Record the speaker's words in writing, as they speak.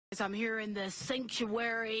I'm here in the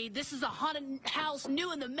sanctuary. This is a haunted house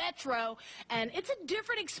new in the metro, and it's a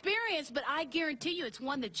different experience, but I guarantee you it's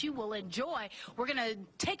one that you will enjoy. We're going to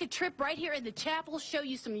take a trip right here in the chapel, show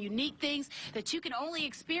you some unique things that you can only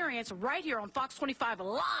experience right here on Fox 25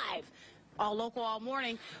 Live, all local, all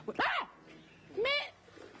morning. Ah!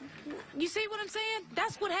 Man, you see what I'm saying?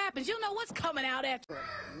 That's what happens. You'll know what's coming out after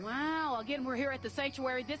it. Wow, again, we're here at the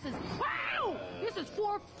sanctuary. This is, wow, this is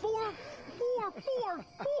four.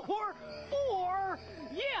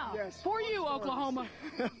 Yeah, yes, for you, stories. Oklahoma.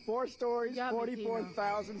 4 stories,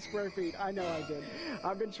 44,000 square feet. I know I did.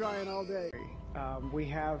 I've been trying all day. We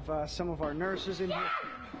have some of our nurses in here.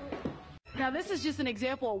 Now, this is just an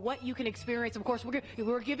example of what you can experience. Of course,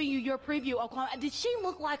 we're giving you your preview, Oklahoma. Did she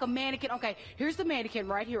look like a mannequin? Okay, here's the mannequin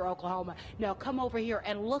right here, Oklahoma. Now, come over here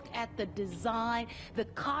and look at the design, the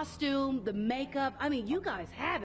costume, the makeup. I mean, you guys have it.